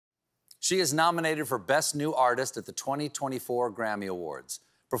She is nominated for Best New Artist at the 2024 Grammy Awards,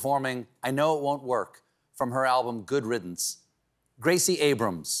 performing I Know It Won't Work from her album Good Riddance. Gracie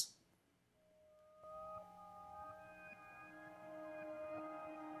Abrams.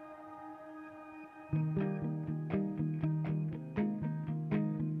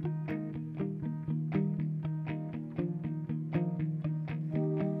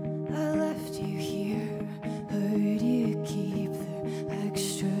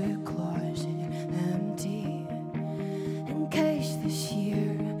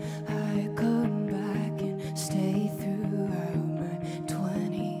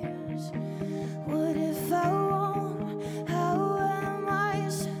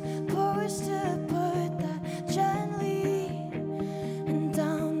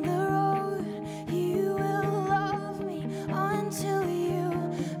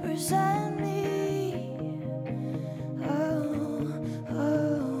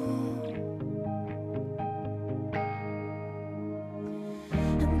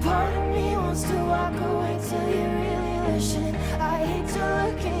 Part of me wants to walk away till you really listen. I hate to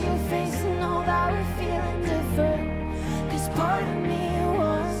look at your face and know that we're feeling different. Cause part of me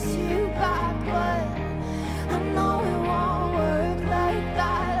wants you back, but I know it won't work like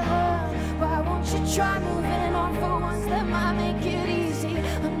that. Why won't you try moving on for once? That might make it easy.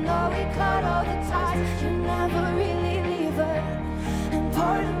 I know we cut all the ties, you never really leave her. And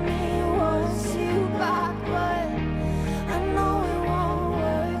part of me wants you back, but I know it won't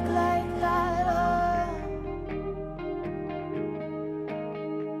work like that.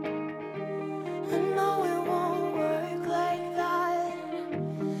 I know it won't work like that.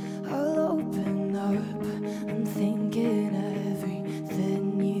 I'll open up, I'm thinking everything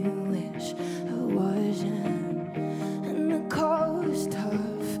you wish I wasn't. And the call's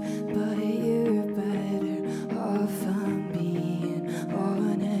tough, but you're better off, I'm being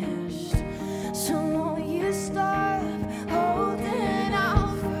honest. So won't you stop holding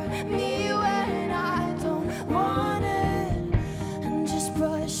out for me when I don't want it, and just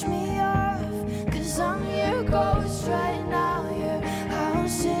brush me off, cause I'm your ghost right now. Your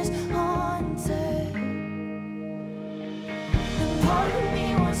house is haunted. And part of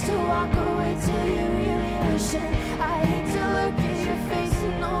me wants to walk away till you really listen. I hate to look at your face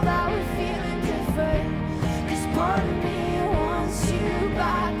and know that we're feeling different. Cause part of me wants you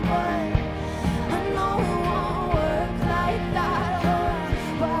back, but I know it won't work like that.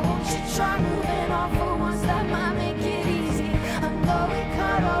 Why won't you try moving on for once? That might make it easy. I know we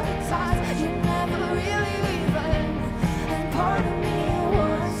cut all the ties, you never really leave it. And part of me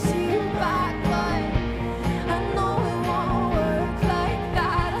wants you back, but I know it won't work like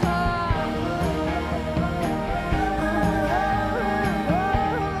that.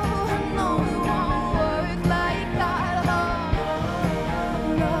 I know it won't work like that.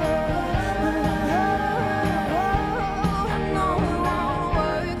 I know it won't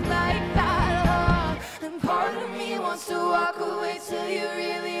work like that. And part of me wants to walk away till you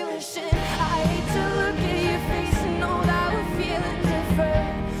really listen. I hate to look at your face and know that we're feeling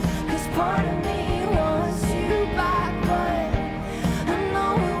different. Cause part of me wants you back, but I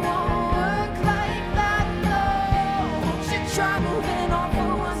know it won't work like that. No, won't you try moving on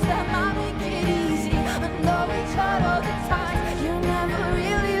for once? That might make it easy. I know we cut all the ties, you never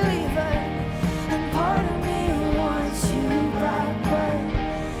really leave her. And part of me wants you back, but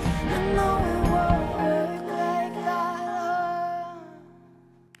I know it won't work like that.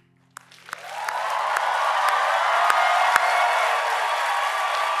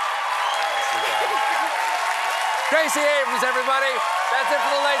 Gracie Abrams, everybody. That's it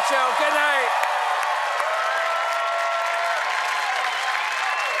for The Late Show. Good night.